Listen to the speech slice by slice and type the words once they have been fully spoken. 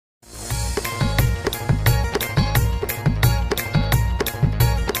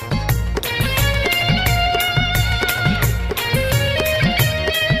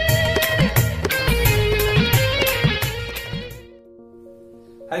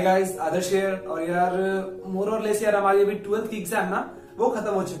Hi guys, Adarsh here. और यार मोर और लेस यार हमारी अभी 12th की एग्जाम ना वो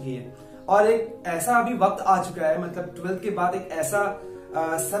खत्म हो चुकी है और एक ऐसा अभी वक्त आ चुका है, मतलब 12th के बाद एक ऐसा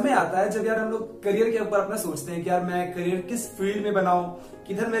समय आता है जब यार हम लोग करियर के ऊपर अपना सोचते हैं कि यार मैं करियर किस फील्ड में बनाऊं,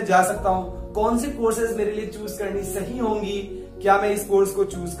 किधर मैं जा सकता हूं, कौन सी कोर्सेज मेरे लिए चूज करनी सही होंगी, क्या मैं इस कोर्स को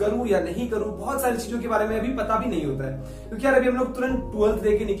चूज करूं या नहीं करूं। बहुत सारी चीजों के बारे में अभी पता भी नहीं होता है क्योंकि यार अभी हम लोग तुरंत 12th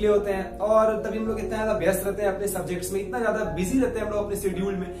दे के निकले होते हैं और तभी हम लोग इतना ज्यादा व्यस्त रहते हैं अपने सब्जेक्ट्स में, इतना ज्यादा बिजी रहते हैं हम लोग अपने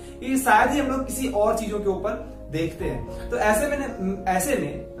शेड्यूल में कि शायद ही हम लोग किसी और चीजों के ऊपर देखते हैं। तो ऐसे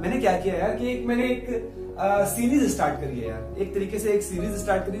में मैंने क्या किया यार कि मैंने एक सीरीज स्टार्ट करी है यार, एक तरीके से एक सीरीज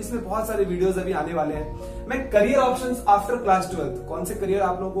स्टार्ट करी है। इसमें बहुत सारे वीडियोस अभी आने वाले हैं। मैं career options after class 12th, कौन से करियर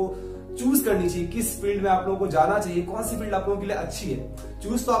आप लोगों को चूज करनी चाहिए, किस फील्ड में आप लोगों को जाना चाहिए, कौन सी फील्ड आप लोगों के लिए अच्छी है,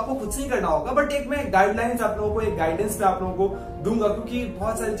 चूज तो आपको खुद से ही करना होगा, बट एक मैं गाइडलाइंस आप लोगों को, एक गाइडेंस में आप लोगों को दूंगा क्योंकि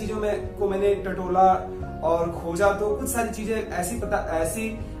बहुत सारी चीजों में को मैंने टटोला और खोजा तो कुछ सारी चीजें ऐसी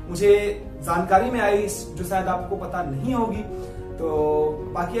मुझे जानकारी में आई जो शायद आपको पता नहीं होगी। तो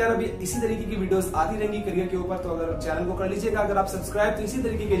बाकी यार अभी इसी तरीके की वीडियोस आती रहेंगी करियर के ऊपर, तो अगर चैनल को कर लीजिएगा अगर आप सब्सक्राइब, तो इसी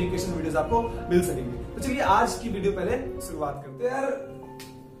तरीके की एजुकेशन वीडियोस आपको मिल सकेंगे। तो चलिए आज की वीडियो पहले शुरुआत करते हैं। यार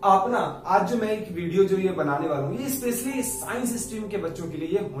आप ना आज जो मैं एक वीडियो जो ये बनाने वाला हूँ ये स्पेशली साइंस स्ट्रीम के बच्चों के लिए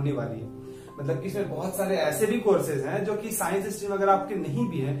ये होने वाली है। मतलब कि इसमें बहुत सारे ऐसे भी कोर्सेज हैं जो कि साइंस स्ट्रीम अगर आपके नहीं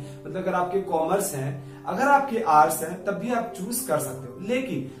भी है, मतलब अगर आपके कॉमर्स हैं, अगर आपके आर्ट्स हैं, तब भी आप चूज कर सकते हो।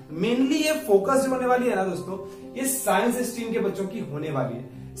 लेकिन मेनली ये फोकस जो होने वाली है ना दोस्तों, ये साइंस स्ट्रीम के बच्चों की होने वाली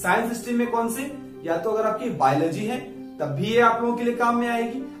है। साइंस स्ट्रीम में कौन से, या तो अगर आपकी बायोलॉजी है तब भी ये आप लोगों के लिए काम में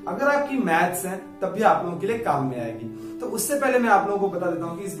आएगी, अगर आपकी मैथ्स है तब भी आप लोगों के लिए काम में आएगी। तो उससे पहले मैं आप लोगों को बता देता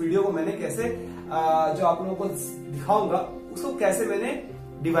हूँ कि इस वीडियो को मैंने कैसे जो आप लोगों को दिखाऊंगा उसको कैसे मैंने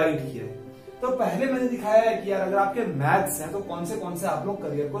डिवाइड किया है। तो पहले मैंने दिखाया है कि यार अगर आपके मैथ्स हैं तो कौन से आप लोग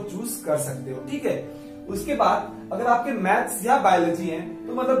करियर को चूज कर सकते हो, ठीक है। उसके बाद अगर आपके मैथ्स या बायोलॉजी हैं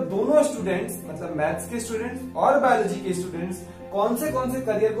तो मतलब दोनों स्टूडेंट्स, मतलब मैथ्स के स्टूडेंट्स और बायोलॉजी के स्टूडेंट्स कौन से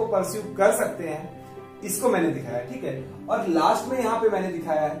करियर को परस्यू कर सकते हैं, इसको मैंने दिखाया, ठीक है। और लास्ट में यहाँ पे मैंने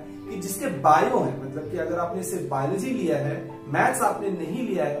दिखाया है कि जिसके बायो है, मतलब कि अगर आपने सिर्फ बायोलॉजी लिया है, मैथ्स आपने नहीं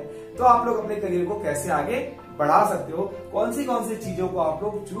लिया है, तो आप लोग अपने करियर को कैसे आगे बढ़ा सकते हो, कौन सी चीजों को आप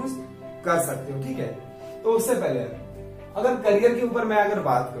लोग चूज कर सकते हो, ठीक है। तो उससे पहले अगर करियर के ऊपर मैं अगर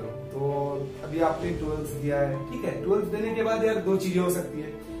बात करूं तो अभी आपने 12th दिया है, ठीक है। 12th देने के बाद यार दो चीजें हो सकती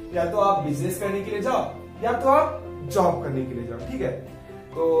है, या तो आप बिजनेस करने के लिए जाओ या तो आप जॉब करने के लिए जाओ, ठीक है।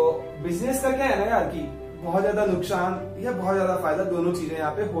 तो बिजनेस का क्या है ना यार कि बहुत ज्यादा नुकसान या बहुत ज्यादा फायदा दोनों चीजें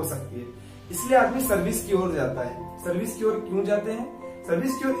यहाँ पे हो सकती है, इसलिए आदमी सर्विस की ओर जाता है। सर्विस की ओर क्यों जाते हैं?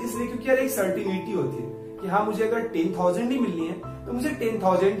 सर्विस की ओर इसलिए क्योंकि यार एक सर्टिनिटी होती है कि हाँ मुझे अगर 10,000 ही मिलनी है तो मुझे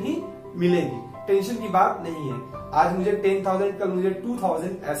 10,000 ही मिलेगी, टेंशन की बात नहीं है। आज मुझे 10,000 कल मुझे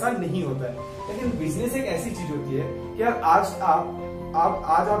 2,000 ऐसा नहीं होता है। लेकिन बिजनेस एक ऐसी चीज होती है कि यार आज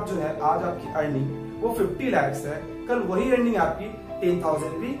आप जो है, आज आपकी अर्निंग वो 50 लाख है, कल वही अर्निंग आपकी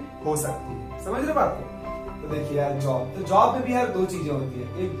 10,000 भी हो सकती है। समझ रहे बात को? तो देखिए यार जॉब में भी यार दो चीजें होती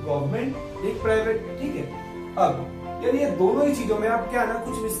है, एक गवर्नमेंट एक प्राइवेट, ठीक है। अब यार ये दोनों ही चीजों में आप क्या ना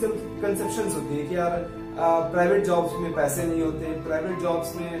कुछ मिसकंसेप्शंस होती है कि यार प्राइवेट जॉब्स में पैसे नहीं होते, प्राइवेट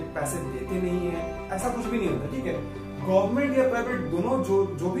जॉब्स में पैसे देते नहीं है, ऐसा कुछ भी नहीं होता, ठीक है। गवर्नमेंट या प्राइवेट दोनों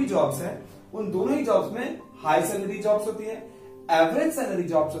जो भी जॉब्स हैं, उन दोनों ही जॉब्स में हाई सैलरी जॉब्स होती है, एवरेज सैलरी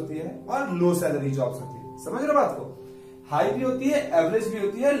जॉब्स होती है और लो सैलरी जॉब्स होती है। समझ रहे बात को? हाई भी होती है, एवरेज भी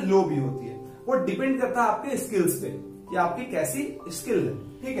होती है, लो भी होती है। वो डिपेंड करता है आपके स्किल्स पे कि आपकी कैसी स्किल है,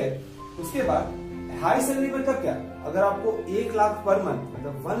 ठीक है। उसके बाद हाई सैलरी मतलब क्या, अगर आपको 1 लाख पर मंथ,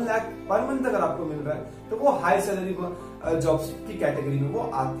 मतलब 1 लाख पर मंथ अगर आपको मिल रहा है तो वो हाई सैलरी जॉब्स की कैटेगरी में वो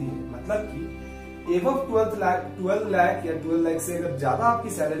आती है। मतलब कि एबव 12 लाख या 12 लाख से अगर ज्यादा आपकी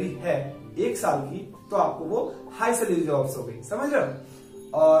सैलरी है 1 साल की तो आपको वो हाई सैलरी जॉब्स हो गई, समझ रहे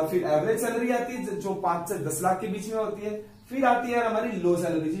हो। और फिर एवरेज सैलरी आती है जो 5 से 10 लाख के बीच में होती है। फिर आती है हमारी लो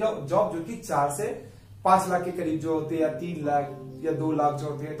सैलरी जॉब जो कि 4 से 5 लाख के करीब जो होती है, या 3 लाख या 2 लाख जो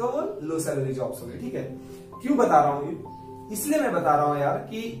होती है, तो वो लो सैलरी जॉब्स हो गई, ठीक है। क्यों बता रहा हूँ ये? इसलिए मैं बता रहा हूँ यार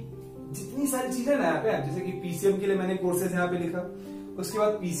कि जितनी सारी चीजें ना यहाँ पे, जैसे कि पीसीएम के लिए मैंने कोर्सेज यहाँ पे लिखा, उसके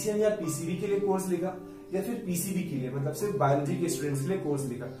बाद पीसीएम या पीसीबी के लिए कोर्स लिखा, या फिर पीसीबी के लिए मतलब सिर्फ बायोलॉजी के स्टूडेंट्स के लिए कोर्स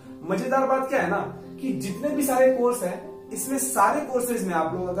लिखा। मजेदार बात क्या है ना कि जितने भी सारे कोर्स हैं, इसमें सारे कोर्सेज में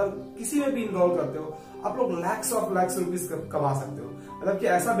आप लोग अगर किसी में भी इनरोल करते हो, आप लोग लैक्स ऑफ लैक्स रुपीज कमा सकते हो। मतलब कि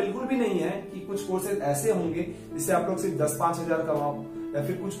ऐसा बिल्कुल भी नहीं है कि कुछ कोर्सेज ऐसे होंगे जिससे आप लोग सिर्फ 10-5 हजार कमाओ, या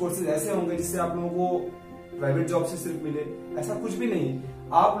फिर कुछ कोर्सेज ऐसे होंगे जिससे आप लोगों को प्राइवेट जॉब से सिर्फ मिले, ऐसा कुछ भी नहीं है।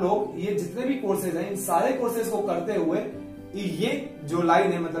 आप लोग ये जितने भी कोर्सेज हैं, इन सारे कोर्सेज को करते हुए ये जो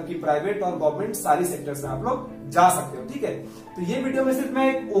लाइन है, मतलब कि प्राइवेट और गवर्नमेंट सारी सेक्टर्स में आप लोग जा सकते हो, ठीक है। तो ये वीडियो में सिर्फ मैं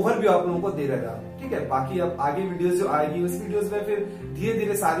एक ओवरव्यू आप लोगों को दे रहा था, ठीक है। बाकी अब आगे वीडियोस जो आएगी उस वीडियोस में फिर धीरे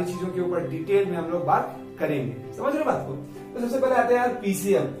धीरे सारी चीजों के ऊपर डिटेल में हम लोग बात करेंगे, समझ रहे बात को। तो सबसे पहले आते हैं यार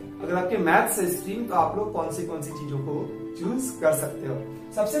पीसीएम। अगर आपके मैथ्स है स्ट्रीम तो आप लोग कौन सी चीजों को चूज कर सकते हो।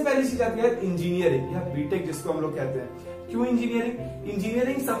 सबसे पहली चीज आती है इंजीनियरिंग या बीटेक जिसको हम लोग कहते हैं। क्यों इंजीनियरिंग?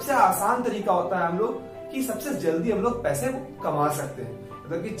 इंजीनियरिंग सबसे आसान तरीका होता है हम लोग कि सबसे जल्दी हम लोग पैसे कमा सकते हैं।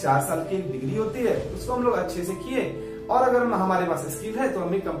 मतलब कि 4 साल की एक डिग्री होती है, उसको हम लोग अच्छे से किए और अगर हमारे पास स्किल है तो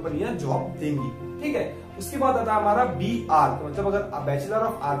हमें कंपनियां जॉब देंगी, ठीक है। उसके बाद आता है हमारा BArch, मतलब अगर बैचलर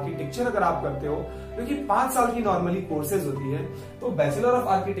ऑफ आर्किटेक्चर अगर आप करते हो, क्योंकि 5 साल की नॉर्मली कोर्सेज होती है, तो बैचलर ऑफ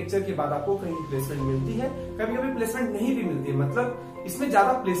आर्किटेक्चर के बाद आपको कहीं प्लेसमेंट मिलती है, कभी कभी प्लेसमेंट नहीं भी मिलती है। मतलब इसमें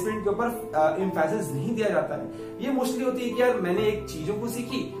ज्यादा प्लेसमेंट के ऊपर एम्फेसिस नहीं दिया जाता है। ये मोस्टली होती है कि यार मैंने एक चीजों को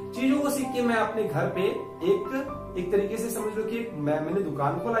सीख के मैं अपने घर पे एक तरीके से समझ लो कि मैंने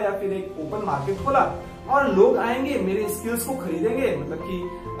दुकान खोला या फिर एक ओपन मार्केट खोला और लोग आएंगे मेरे स्किल्स को खरीदेंगे, मतलब कि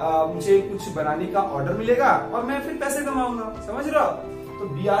मुझे कुछ बनाने का ऑर्डर मिलेगा और मैं फिर पैसे कमाऊंगा, समझ रहे हो। तो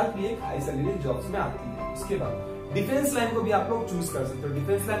BArch भी एक हाई सैलरी जॉब्स में आती है। उसके बाद डिफेंस लाइन को भी आप लोग चूज कर सकते हो।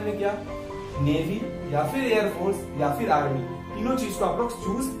 डिफेंस लाइन में क्या, नेवी या फिर एयरफोर्स या फिर आर्मी, तीनों चीज को आप लोग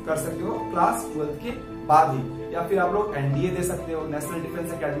चूज कर सकते हो क्लास 12 के बाद ही। या फिर आप लोग NDA दे सकते हो, नेशनल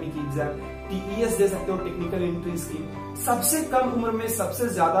डिफेंस एकेडमी की एग्जाम, TES दे सकते हो, टेक्निकल एंट्री स्कीम। सबसे कम उम्र में सबसे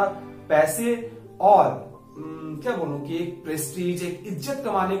ज्यादा पैसे और क्या बोलूं कि एक प्रेस्टीज, एक इज्जत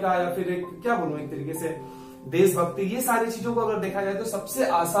कमाने का या फिर एक क्या बोलूं एक तरीके से देशभक्ति, ये सारी चीजों को अगर देखा जाए तो सबसे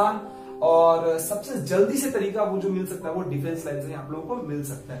आसान और सबसे जल्दी से तरीका वो जो मिल सकता है वो डिफेंस लाइन से आप लोगों को मिल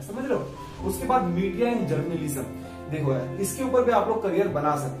सकता है, समझ लो। उसके बाद मीडिया एंड जर्नलिज्म, देखो यार इसके ऊपर भी आप लोग करियर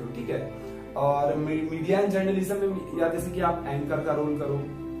बना सकते हो, ठीक है। और मीडिया एंड जर्नलिज्म में या जैसे कि आप एंकर का रोल करो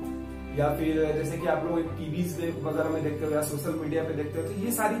या फिर जैसे कि आप लोग टीवीज वगैरह में देखते हो या सोशल मीडिया पे देखते हो, तो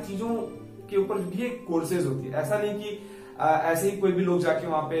ये सारी चीजों के ऊपर भी एक कोर्सेज होती है। ऐसा नहीं कि ऐसे ही कोई भी लोग जाके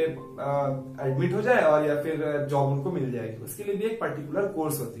वहां पे एडमिट हो जाए और या फिर जॉब उनको मिल जाएगी, उसके लिए भी एक पर्टिकुलर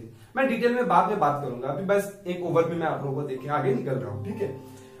कोर्स होती है। मैं डिटेल में बाद में बात करूंगा, अभी बस एक ओवरव्यू में आप लोगों को देखे आगे निकल रहा हूँ, ठीक है।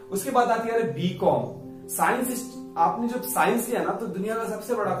 उसके बाद आती है BCom साइंस। आपने जब साइंस लिया ना तो दुनिया का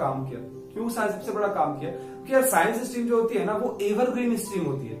सबसे बड़ा काम किया। क्यों साइंस सबसे बड़ा काम किया? क्योंकि यार साइंस स्ट्रीम जो होती है ना वो एवरग्रीन स्ट्रीम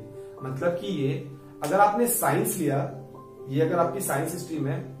होती है। मतलब कि ये अगर आपने साइंस लिया, ये अगर आपकी साइंस स्ट्रीम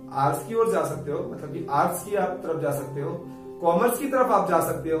है, आर्ट्स की ओर जा सकते हो, मतलब कि आर्ट्स की आप तरफ जा सकते हो, कॉमर्स की तरफ आप जा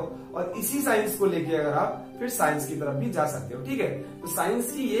सकते हो और इसी साइंस को लेके अगर आप फिर साइंस की तरफ भी जा सकते हो, ठीक है। तो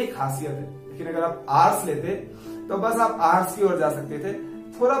साइंस की ये खासियत है। लेकिन अगर आप आर्ट्स लेते तो बस आप आर्ट्स की ओर जा सकते थे,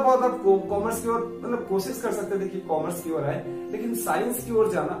 थोड़ा बहुत आप कॉमर्स की ओर मतलब कोशिश कर सकते थे कि कॉमर्स की ओर आए, लेकिन साइंस की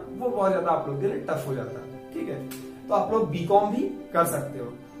ओर जाना वो बहुत ज्यादा आप लोग के लिए टफ हो जाता है, ठीक है। तो आप लोग BCom भी कर सकते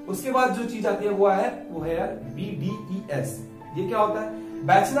हो। उसके बाद जो चीज आती है वो है यार BDES। ये क्या होता है?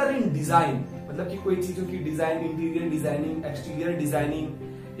 बैचलर इन डिजाइन, मतलब कि कोई चीजों की design, interior designing, exterior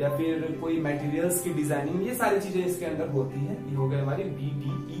designing या फिर कोई मटेरियल्स की डिजाइनिंग, ये सारी चीजें इसके अंदर होती है। ये हो गए हमारी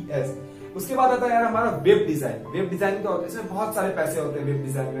BDES। उसके बाद आता है यार हमारा वेब डिजाइन। वेब डिजाइन क्या होता है? इसमें बहुत सारे पैसे होते हैं वेब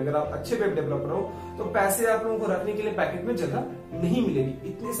डिजाइन में। अगर आप अच्छे वेब डेवलपर हो तो पैसे आप लोगों को रखने के लिए पैकेट में जगह नहीं मिलेगी,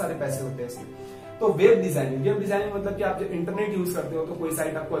 इतने सारे पैसे होते हैं इसमें। तो वेब डिजाइनिंग मतलब कि आप जब इंटरनेट यूज करते हो तो कोई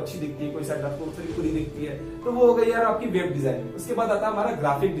साइट आपको अच्छी दिखती है, कोई साइट आपको थोड़ी बुरी दिखती है, तो वो हो गई यार आपकी वेब डिजाइनिंग। उसके बाद आता है हमारा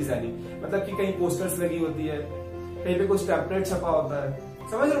ग्राफिक डिजाइनिंग, मतलब कि कहीं पोस्टर्स लगी होती है, कहीं पे कुछ टेम्पलेट छपा होता है,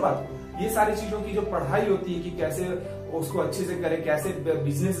 समझ रहे हो बात को। ये सारी चीजों की जो पढ़ाई होती है कि कैसे उसको अच्छे से करें, कैसे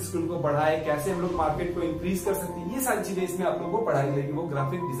बिजनेस स्किल को बढ़ाए, कैसे हम लोग मार्केट को इंक्रीज कर सकते हैं, ये सारी चीजें इसमें आप लोगों को पढ़ाई लगेगी, वो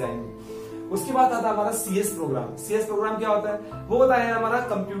ग्राफिक डिजाइनिंग। उसके बाद आता है हमारा CS प्रोग्राम। CS प्रोग्राम क्या होता है? वो होता है हमारा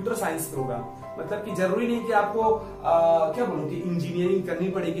कंप्यूटर साइंस प्रोग्राम। मतलब कि जरूरी नहीं कि आपको क्या बोलूं कि इंजीनियरिंग करनी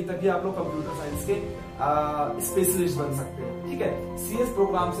पड़ेगी तभी आप लोग कंप्यूटर साइंस के स्पेशलिस्ट बन सकते हो, ठीक है। CS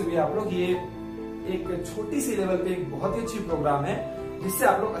प्रोग्राम से भी आप लोग, ये एक छोटी सी लेवल पे एक बहुत ही अच्छी प्रोग्राम है जिससे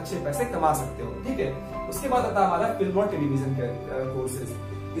आप लोग अच्छे पैसे कमा सकते हो, ठीक है। उसके बाद आता है हमारा फिल्म और टेलीविजन के कोर्सेज।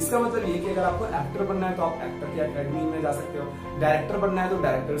 इसका मतलब ये कि अगर आपको एक्टर बनना है तो आप एक्टर की एकेडमी में जा सकते हो, डायरेक्टर बनना है तो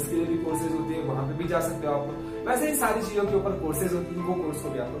डायरेक्टर्स के लिए भी कोर्सेज होती है, वहां पे भी जा सकते हो आप लोग। वैसे ही सारी चीजों के ऊपर कोर्सेज होती है, वो कोर्स को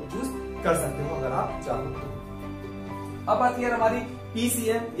भी आप लोग चूज कर सकते हो अगर आप चाहो तो। अब आती है हमारी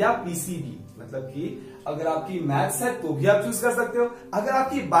PCM या PCB, मतलब कि अगर आपकी मैथ्स है तो भी आप चूज कर सकते हो, अगर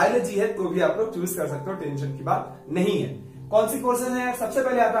आपकी बायोलॉजी है तो भी आप लोग चूज कर सकते हो, टेंशन की बात नहीं है। कौन सी कोर्सेज है? सबसे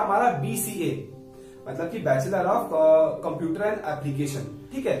पहले आता है हमारा BCA, मतलब कि bachelor of computer and application,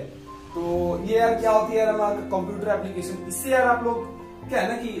 ठीक है। तो ये यार क्या होती है हमारा कंप्यूटर एप्लीकेशन। इससे यार आप लोग क्या है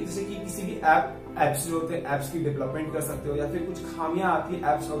ना कि जैसे कि किसी भी एप्स जो होते हैं, एप्स की डेवलपमेंट कर सकते हो, या फिर कुछ खामियां आती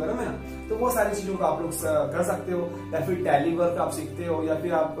है एप्स वगैरह में ना, तो वो सारी चीजों को आप लोग कर सकते हो। या फिर टैली वर्क आप सीखते हो, या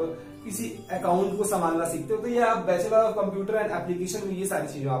फिर आप किसी अकाउंट को संभालना सीखते हो, तो ये आप bachelor of computer and application में ये सारी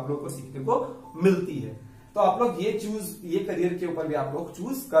चीजें आप लोग को सीखने को मिलती है। तो आप लोग ये करियर के ऊपर भी आप लोग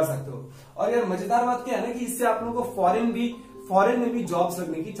चूज कर सकते हो। और यार मजेदार बात क्या है ना कि इससे आप लोगों को फॉरेन में भी जॉब्स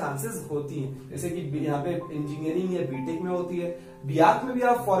लगने की चांसेस होती हैं। जैसे कि यहाँ पे इंजीनियरिंग या बीटेक में होती है, बिहार में भी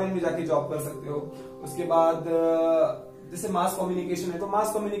आप फॉरेन में जाके जॉब कर सकते हो। उसके बाद जैसे मास कम्युनिकेशन है, तो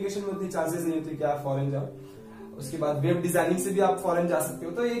मास कम्युनिकेशन में उतनी चांसेस नहीं होती कि आप फॉरेन जाओ। उसके बाद वेब डिजाइनिंग से भी आप फॉरेन जा सकते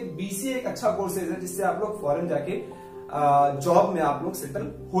हो। तो एक बीसीए एक अच्छा कोर्सेज है जिससे आप लोग फॉरेन जाके जॉब में आप लोग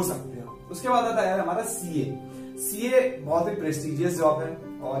सेटल हो सकते हो। उसके बाद आता है हमारा सीए बहुत ही प्रेस्टिजियस जॉब है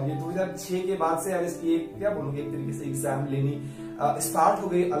और ये 2006 के बाद से यार इसकी क्या बोलूंगे एक तरीके से एग्जाम लेनी स्टार्ट हो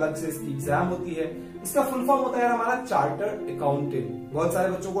गई, अलग से इसकी एग्जाम होती है। इसका फुल फॉर्म होता है यार हमारा चार्टर्ड अकाउंटेंट। बहुत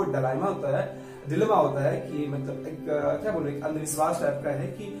सारे बच्चों को डिलेमा होता है कि मतलब एक क्या बोलूं एक अंधविश्वास टाइप का है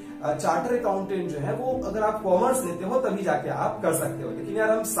कि चार्टर अकाउंटेंट जो है वो अगर आप कॉमर्स लेते हो तभी जाके आप कर सकते हो। लेकिन यार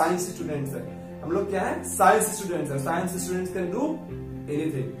हम साइंस स्टूडेंट्स हैं, हम लोग क्या है साइंस स्टूडेंट्स हैं। Science students can do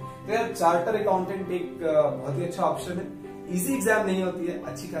anything. तो यार चार्टर अकाउंटेंट एक बहुत ही अच्छा ऑप्शन है। इजी एग्जाम नहीं होती है,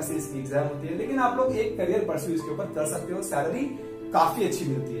 अच्छी खासी इसकी एग्जाम होती है, लेकिन आप लोग एक करियर परस्यू इसके ऊपर कर सकते हो। सैलरी काफी अच्छी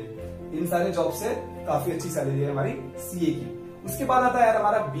मिलती है, इन सारे जॉब से काफी अच्छी सैलरी है हमारी सीए की। उसके बाद आता है यार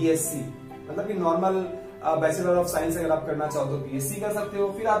हमारा बीएससी, मतलब कि नॉर्मल बैचलर ऑफ साइंस अगर आप करना चाहो तो बीएससी कर सकते हो।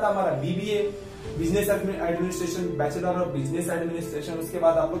 फिर आता है हमारा BBA, business administration, bachelor of business administration. उसके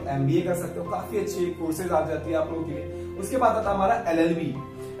बाद आप लोग एमबीए कर सकते हो, काफी अच्छी कोर्सेज आ जाती है आप लोगों के लिए। उसके बाद आता है हमारा एलएलबी।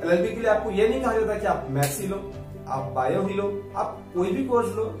 एलएलबी के लिए आपको ये नहीं कहा जाता कि आप मैथ्स ही लो, आप बायो ही लो, आप कोई भी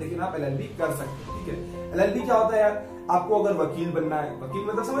कोर्स लो, लेकिन आप एलएलबी कर सकते हो। ठीक है, एलएलबी क्या होता है यार, आपको अगर वकील बनना है, वकील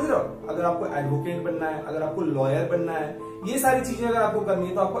मतलब समझ रहे हो, अगर आपको एडवोकेट बनना है, अगर आपको लॉयर बनना है, ये सारी चीजें अगर आपको करनी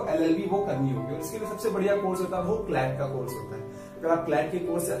है तो आपको एलएलबी वो करनी होगी। और इसके लिए सबसे बढ़िया कोर्स होता है वो क्लैट का कोर्स होता है। अगर आप क्लैट के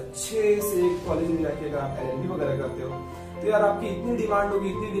कोर्स से अच्छे से कॉलेज में जाके अगर आप एलएलबी वगैरह करते हो तो यार आपकी इतनी डिमांड होगी,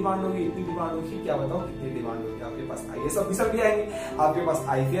 इतनी डिमांड होगी, इतनी डिमांड होगी, क्या बताओ कितनी डिमांड होगी। आपके पास आईएएस ऑफिसर भी आएंगे, आपके पास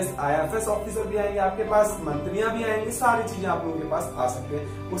आईएफएस ऑफिसर भी आएंगे, आपके पास मंत्रियां भी आएंगे, सारी चीजें आप लोगों के पास आ सकते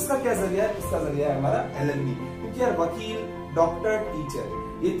हैं। उसका क्या जरिया है, उसका जरिया है हमारा एलएलबी। क्योंकि यार वकील, डॉक्टर, टीचर,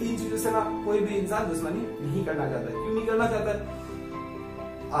 ये तीन चीजों से ना कोई भी इंसान दुश्मनी नहीं करना चाहता। क्यों नहीं करना चाहता,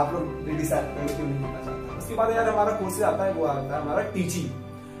 आप लोग डिसाइड करें क्यों नहीं करना चाहता। उसके बाद यार हमारा कोर्स आता है वो आता है हमारा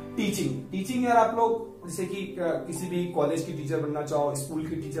टीचिंग यार आप लोग जैसे कि किसी भी कॉलेज की टीचर बनना चाहो, स्कूल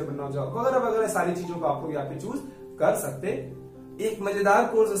की टीचर बनना चाहो, वगैरह वगैरह सारी चीजों को आप लोग यहाँ पे चूज कर सकते। एक मजेदार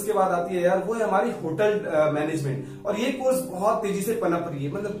कोर्स उसके बाद आती है यार वो है हमारी होटल मैनेजमेंट। और ये कोर्स बहुत तेजी से पनप रही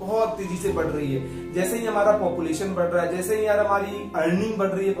है, मतलब बहुत तेजी से बढ़ रही है। जैसे ही हमारा पॉपुलेशन बढ़ रहा है, जैसे ही यार हमारी अर्निंग बढ़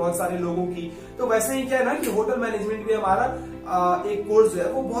रही है बहुत सारे लोगों की, तो वैसे ही क्या है ना कि होटल मैनेजमेंट भी हमारा एक कोर्स जो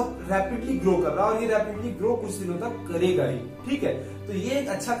है वो बहुत रैपिडली ग्रो कर रहा है। और ये रैपिडली ग्रो कुछ दिनों तक करेगा ही। ठीक है, तो ये एक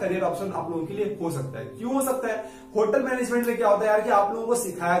अच्छा करियर ऑप्शन आप लोगों के लिए हो सकता है। क्यों हो सकता है, होटल मैनेजमेंट में क्या होता है यार कि आप लोगों को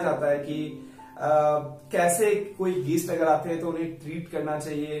सिखाया जाता है कि कैसे कोई गेस्ट अगर आते हैं तो उन्हें ट्रीट करना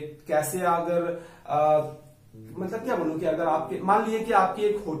चाहिए, कैसे अगर मतलब क्या बोलूं कि अगर आपके मान लीजिए कि आपकी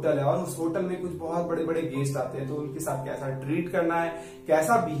एक होटल है और उस होटल में कुछ बहुत बड़े बड़े गेस्ट आते हैं तो उनके साथ कैसा ट्रीट करना है,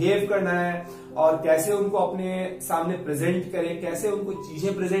 कैसा बिहेव करना है, और कैसे उनको अपने सामने प्रेजेंट करें, कैसे उनको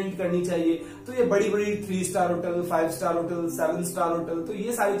चीजें प्रेजेंट करनी चाहिए। तो ये बड़ी बड़ी 3 star hotel, 5 star hotel, 7 star hotel, तो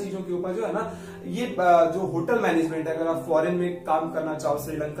ये सारी चीजों के ऊपर जो है ना ये जो होटल मैनेजमेंट है, अगर आप फॉरेन में काम करना चाहो,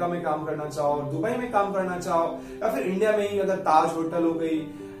 श्रीलंका में काम करना चाहो, दुबई में काम करना चाहो, या फिर इंडिया में ही अगर ताज होटल हो गई,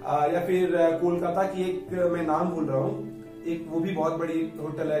 या फिर कोलकाता की एक मैं नाम भूल रहा हूँ, एक वो भी बहुत बड़ी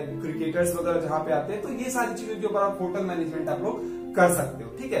होटल है, क्रिकेटर्स वगैरह जहाँ पे आते हैं, तो ये सारी चीजों के ऊपर आप होटल मैनेजमेंट आप लोग कर सकते हो।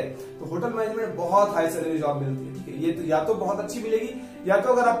 ठीक है, तो होटल मैनेजमेंट बहुत हाई सैलरी जॉब मिलती है। ठीक है, ये तो या तो बहुत अच्छी मिलेगी, या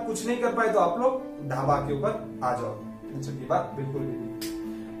तो अगर आप कुछ नहीं कर पाए तो आप लोग ढाबा के ऊपर आ जाओ। टेंशन की बात बिल्कुल भी नहीं।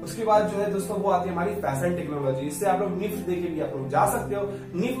 उसके बाद जो है दोस्तों वो आती है हमारी फैशन टेक्नोलॉजी। इससे आप लोग निफ्ट देके भी आप लोग जा सकते हो।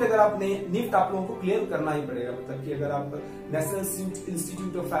 निफ्ट अगर आपने निफ्ट आप लोगों को क्लियर करना ही पड़ेगा, मतलब कि अगर आप national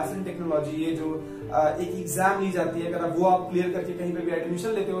institute of fashion technology, ये जो एक एग्जाम ली जाती है, अगर वो आप क्लियर करके कहीं पे भी एडमिशन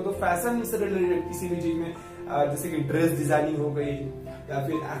लेते हो तो फैशन से रिलेटेड किसी भी चीज में जैसे कि ड्रेस डिजाइनिंग हो गई, या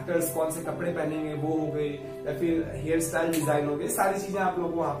फिर एक्टर्स कौन से कपड़े पहनेंगे वो हो गई, या फिर हेयर स्टाइल डिजाइन हो गई, सारी चीजें आप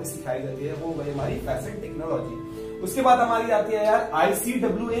लोगों को वहां पे सिखाई जाती है, वो गई हमारी फैशन टेक्नोलॉजी। उसके बाद हमारी आती है यार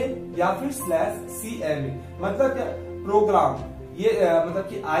ICWA या फिर /CMA, मतलब क्या प्रोग्राम, ये मतलब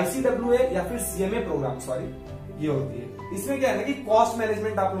कि ICWA या फिर CMA प्रोग्राम, सॉरी, ये होती है। इसमें क्या है ना कि कॉस्ट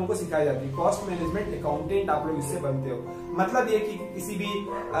मैनेजमेंट आप लोगों को सिखाई जाती है। कॉस्ट मैनेजमेंट अकाउंटेंट आप लोग इससे बनते हो। मतलब ये कि किसी भी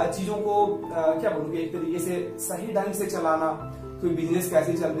चीजों को क्या बोलूंगे एक तरीके से सही ढंग से चलाना, कोई बिजनेस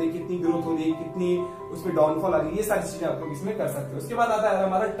कैसे चल रही है, कितनी ग्रोथ हो रही है, कितनी उसमें डाउनफॉल आ रही है, ये सारी चीजें आप लोग इसमें कर सकते हो। उसके बाद आता है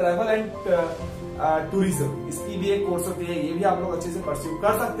हमारा ट्रैवल एंड टूरिज्म। इसकी भी एक कोर्स होती है, ये भी आप लोग अच्छे से परस्यू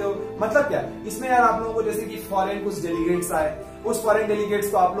कर सकते हो। मतलब क्या, इसमें यार आप लोगों को जैसे कि फॉरेन कुछ डेलीगेट्स आए, उस फॉरेन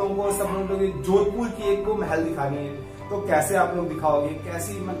डेलीगेट्स को आप लोगों को सब लोगों को जोधपुर की एक को महल दिखानी है, तो कैसे आप लोग दिखाओगे,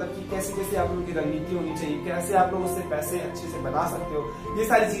 कैसी मतलब कि कैसी कैसी आप लोगों की रणनीति होनी चाहिए, कैसे आप लोग उससे पैसे अच्छे से बना सकते हो, ये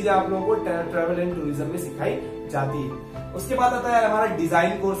सारी चीजें आप लोगों को ट्रेवल एंड टूरिज्म में सिखाई जाती है। उसके बाद आता है हमारा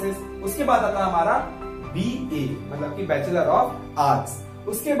डिजाइन कोर्सेज, उसके बाद आता है हमारा BA मतलब कि बैचलर ऑफ आर्ट्स।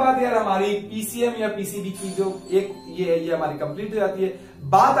 उसके बाद यार हमारी PCM या PCB की जो एक ये हमारी कंप्लीट हो जाती है।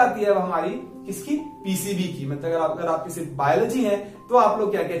 बात आती है हमारी किसकी, PCB की, मतलब अगर आपकी सिर्फ बायोलॉजी है तो आप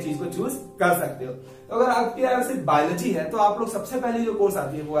लोग क्या क्या चीज को चूज कर सकते हो। तो अगर आपकी यार सिर्फ बायोलॉजी है तो आप लोग सबसे पहले जो कोर्स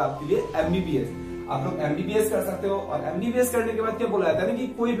आती है वो है आपके लिए MBBS। आप लोग MBBS कर सकते हो, और MBBS करने के बाद क्या बोला जाता है ना कि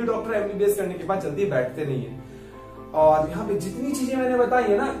कोई भी डॉक्टर MBBS करने के बाद जल्दी बैठते नहीं है। और यहाँ पे जितनी चीजें मैंने बताई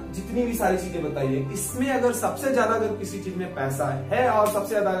है ना, जितनी भी सारी चीजें बताई है, इसमें अगर सबसे ज्यादा अगर किसी चीज में पैसा है और सबसे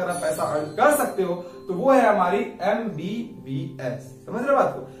ज्यादा अगर आप पैसा अर्न कर सकते हो तो वो है हमारी MBBS। समझ रहे हो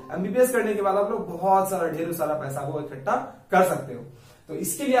बात को? MBBS करने के बाद आप लोग बहुत सारा ढेर सारा पैसा वो इकट्ठा कर सकते हो। तो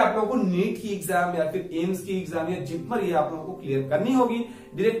इसके लिए आप लोगों को नीट की एग्जाम या फिर एम्स की एग्जाम या जिपमर ये आप लोगों को क्लियर करनी होगी।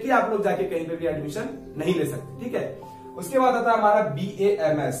 डायरेक्टली आप लोग जाके कहीं पे भी एडमिशन नहीं ले सकते, ठीक है। उसके बाद आता है हमारा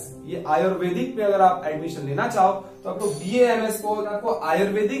BAMS। ये आयुर्वेदिक में अगर आप एडमिशन लेना चाहो तो आप लोग BAMS को, आपको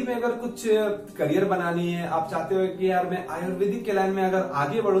आयुर्वेदिक में अगर कुछ करियर बनानी है, आप चाहते हो कि यार मैं आयुर्वेदिक के लाइन में अगर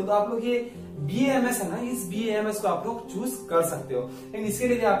आगे बढ़ूं, तो आप लोग ये BAMS है ना, इस BAMS को आप लोग चूज कर सकते हो। लेकिन इसके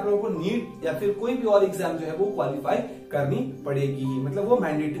लिए आप लोगों को नीट या फिर कोई भी और एग्जाम जो है वो क्वालिफाई करनी पड़ेगी, मतलब वो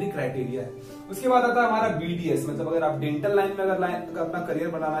मैंडेटरी क्राइटेरिया है। उसके बाद आता है हमारा BDS, मतलब अगर आप डेंटल लाइन में अगर अपना करियर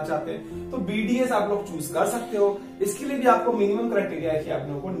बनाना चाहते हैं तो BDS आप लोग चूज कर सकते हो। इसके लिए भी आपको मिनिमम क्राइटेरिया है कि आप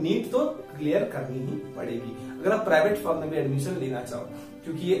लोगों को नीट तो क्लियर करनी ही पड़ेगी अगर आप प्राइवेट फर्म में भी एडमिशन लेना चाहो,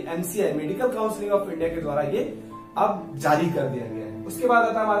 क्योंकि ये MCI medical counselling of India के द्वारा ये अब जारी कर दिया गया है। उसके बाद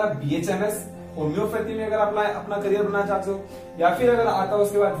आता है हमारा BHMS, होम्योपैथी में अगर आप अपना करियर बनाना चाहते हो, या फिर अगर आता है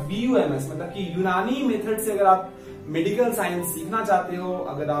उसके बाद BUMS, मतलब कि यूनानी मेथड से अगर आप मेडिकल साइंस सीखना चाहते हो,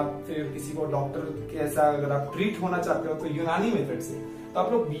 अगर आप फिर किसी को डॉक्टर कैसा अगर आप ट्रीट होना चाहते हो तो यूनानी मेथड से, तो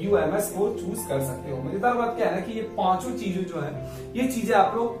आप लोग BUMS को चूज कर सकते हो। मजेदार बात क्या है ना कि ये पांचों चीजें जो है, ये चीजें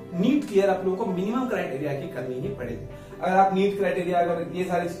आप लोग नीट क्लियर आप लोगों को मिनिमम क्राइटेरिया की करनी ही पड़ेगी। अगर आप नीट क्राइटेरिया अगर ये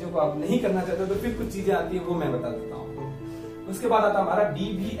सारी चीजों को आप नहीं करना चाहते तो फिर कुछ चीजें आती है वो मैं बता देता हूँ। उसके बाद आता है हमारा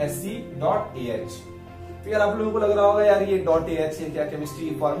DBSc.AH। तो यार आप लोगों को लग रहा होगा यार ये .AH है क्या, केमिस्ट्री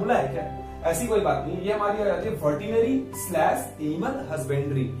फॉर्मूला है क्या? ऐसी कोई बात नहीं, ये हमारी आ जाती है वर्टिनरी/एनिमल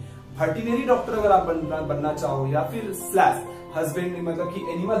हस्बेंड्री। वर्टिनरी डॉक्टर अगर आप बनना चाहो, या फिर स्लैश हस्बेंड्री मतलब कि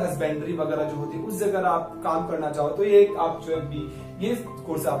एनिमल हस्बेंड्री वगैरह जो होती है उस जगह आप काम करना चाहो तो ये आप जो है ये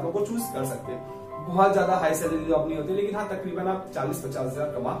कोर्स आप लोग को चूज कर सकते हैं। बहुत ज्यादा हाई सैलरी जॉब नहीं होती, लेकिन हाँ तकरीबन आप 40-50 हजार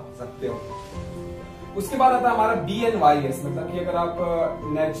कमा सकते हो। उसके बाद आता है हमारा BNYS, मतलब कि अगर आप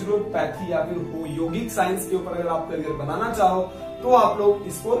नेचुरोपैथी या फिर योगिक साइंस के ऊपर अगर आप करियर बनाना चाहो तो आप लोग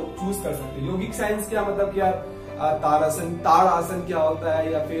इसको चूज कर सकते हो। योगिक साइंस क्या मतलब कि यार ताड़ आसन क्या होता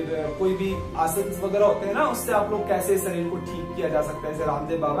है, या फिर कोई भी आसन वगैरह होते हैं ना, उससे आप लोग कैसे शरीर को ठीक किया जा सकता है। जैसे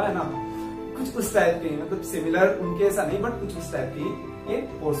रामदेव बाबा है ना, कुछ उस टाइप के, मतलब सिमिलर उनके ऐसा नहीं बट कुछ उस टाइप की ये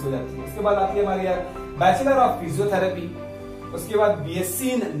कोर्स हो जाती है। उसके बाद आती है हमारी यार बैचलर ऑफ फिजियोथेरेपी। उसके बाद BSc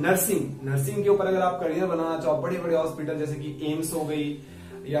नर्सिंग के ऊपर अगर आप करियर बनाना चाहो, बड़े बड़े हॉस्पिटल जैसे कि एम्स हो गई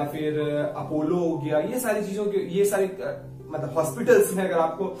या फिर अपोलो हो गया, ये सारी चीजों के ये सारे मतलब हॉस्पिटल्स में अगर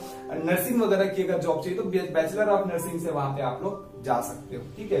आपको नर्सिंग वगैरह की अगर जॉब चाहिए तो बैचलर ऑफ नर्सिंग से वहां पे आप लोग जा सकते हो,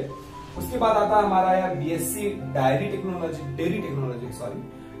 ठीक है। उसके बाद आता है हमारा यार BSc डेयरी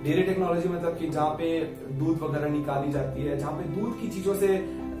टेक्नोलॉजी, मतलब कि जहाँ पे दूध वगैरह निकाली जाती है, जहाँ पे दूध की चीजों से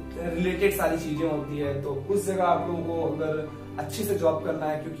रिलेटेड सारी चीजें होती है, तो उस जगह आप लोगों को अगर अच्छे से जॉब करना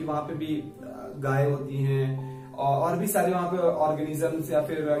है, क्योंकि वहां पे भी गाय होती हैं और भी सारे वहां पे ऑर्गेनिजम्स या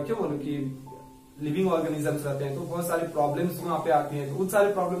फिर क्या बोलूं कि लिविंग ऑर्गेनिजम्स रहते हैं, तो बहुत सारी प्रॉब्लम्स वहां पे आती हैं। तो उन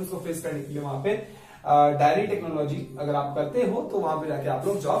सारे प्रॉब्लम्स को फेस करने के लिए वहां पे डायरी टेक्नोलॉजी अगर आप करते हो तो वहां पे जाके आप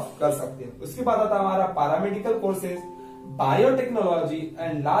लोग जॉब कर सकते हैं। उसके बाद आता है हमारा paramedical courses, biotechnology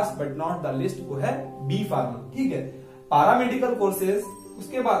and last but not the list वो है B फार्मा, ठीक है। पैरामेडिकल कोर्सेज,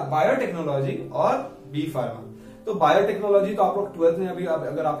 उसके बाद बायोटेक्नोलॉजी और B फार्मा। तो बायोटेक्नोलॉजी तो आप लोग 12th में अभी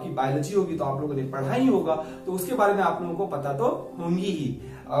अगर आपकी बायोलॉजी होगी तो आप लोगों ने पढ़ा ही होगा, तो उसके बारे में आप लोगों को पता तो होंगी ही।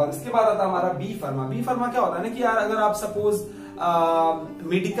 और उसके बाद आता है हमारा B फार्मा क्या होता है ना कि यार अगर आप सपोज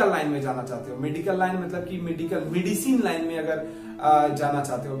मेडिकल लाइन में जाना चाहते हो, मेडिकल लाइन मतलब कि मेडिसिन लाइन में अगर जाना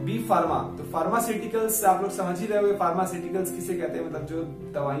चाहते हो, B फार्मा तो फार्मास्यूटिकल्स आप लोग समझ ही रहे होंगे, फार्मास्यूटिकल्स किसे कहते हैं, मतलब जो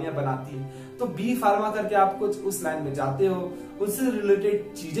दवाइयां बनाती है। तो B फार्मा करके आप कुछ उस लाइन में जाते हो, उससे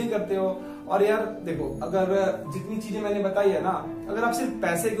रिलेटेड चीजें करते हो। और यार देखो, अगर जितनी चीजें मैंने बताई है ना, अगर आप सिर्फ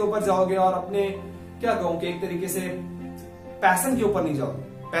पैसे के ऊपर जाओगे और अपने क्या कहूं कि एक तरीके से पैशन के ऊपर नहीं जाओगे,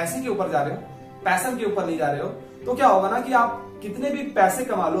 पैसे के ऊपर जा रहे हो, पैशन के ऊपर नहीं जा रहे हो, तो क्या होगा ना कि आप कितने भी पैसे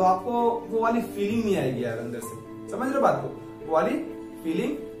कमा लो, आपको वो वाली फीलिंग नहीं आएगी यार अंदर से। समझ रहे हो बात को? वो वाली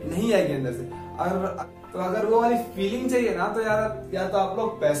फीलिंग नहीं आएगी अंदर से। और तो अगर वो वाली फीलिंग चाहिए ना, तो यार या तो आप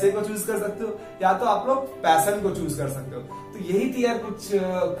लोग पैसे को चूज कर सकते हो या तो आप लोग पैशन को चूज कर सकते हो। तो यही थी यार कुछ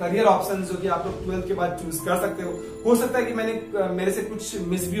करियर ऑप्शंस जो कि आप लोग 12th के बाद चूज कर सकते हो सकता है कि मेरे से कुछ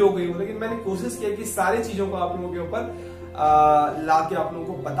मिस भी हो गई हो, लेकिन मैंने कोशिश की कि सारी चीजों को आप लोगों के ऊपर ला के आप लोगों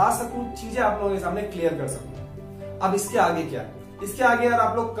को बता सकूं, चीजें आप लोगों के सामने क्लियर कर सकूं। अब इसके आगे क्या, इसके आगे यार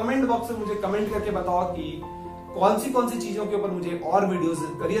आप लोग कमेंट बॉक्स में मुझे कमेंट करके बताओ कि कौन सी चीजों के ऊपर मुझे और वीडियोस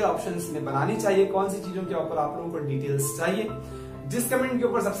करियर ऑप्शंस में बनानी चाहिए, कौन सी चीजों के ऊपर आप लोगों को डिटेल्स चाहिए। जिस कमेंट के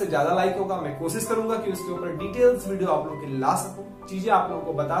ऊपर सबसे ज्यादा लाइक होगा मैं कोशिश करूंगा कि उसके ऊपर डिटेल्स वीडियो आप लोगों के लिए ला सकूं, चीजें आप लोगों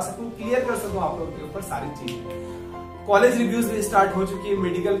को बता सकूं, क्लियर कर सकूं आप लोगों के ऊपर सारी चीजें। कॉलेज रिव्यूज भी स्टार्ट हो चुकी है,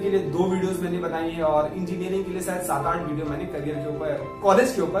 मेडिकल के लिए 2 वीडियोस मैंने बनाई है और इंजीनियरिंग के लिए शायद 7-8 वीडियो मैंने करियर के ऊपर,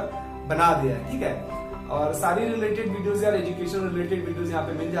 कॉलेज के ऊपर बना दिया है, ठीक है। और सारी रिलेटेड वीडियोस यार, एजुकेशन रिलेटेड वीडियोस यहाँ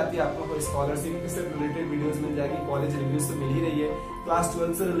पे मिल जाती है आप लोगों को, स्कॉलरशिप से रिलेटेड वीडियोस मिल जाएगी, कॉलेज रिव्यूज तो मिल ही रही है, क्लास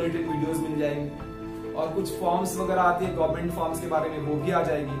 12 से रिलेटेड वीडियोस मिल जाएंगी और कुछ फॉर्म्स वगैरह आती है गवर्नमेंट फॉर्म्स के बारे में, वो भी आ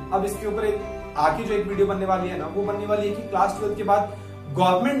जाएगी। अब इसके ऊपर एक आगे जो एक वीडियो बनने वाली है ना, वो बनने वाली है कि क्लास 12 के बाद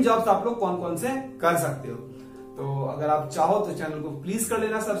गवर्नमेंट जॉब्स आप लोग कौन कौन से कर सकते हो। तो अगर आप चाहो तो चैनल को प्लीज कर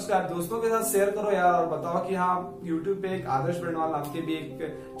लेना सब्सक्राइब, दोस्तों के साथ शेयर करो यार, और बताओ कि हाँ यूट्यूब पे एक आदर्श बर्नवाल नाम के भी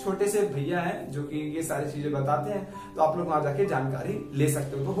एक छोटे से भैया हैं जो कि ये सारी चीजें बताते हैं, तो आप लोग वहां जाके जानकारी ले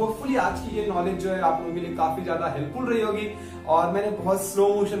सकते हो। तो होपफुली आज की ये नॉलेज जो है आप लोगों के लिए काफी ज्यादा हेल्पफुल रही होगी और मैंने बहुत स्लो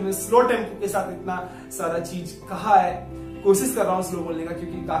मोशन में, स्लो टेम्पो के साथ इतना सारा चीज कहा है। कोशिश कर रहा हूँ स्लो बोलने का,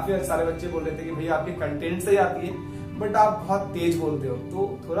 क्योंकि काफी सारे बच्चे बोल रहे थे कि भैया आपके कंटेंट से ही आती है बट आप बहुत तेज बोलते हो,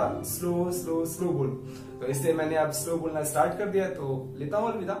 तो थोड़ा स्लो बोल। तो इसलिए मैंने अब स्लो बोलना स्टार्ट कर दिया। तो लेता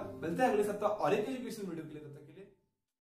हूँ अलविदा, मिलते हैं अगले सप्ताह और एक एजुकेशन वीडियो के लिए।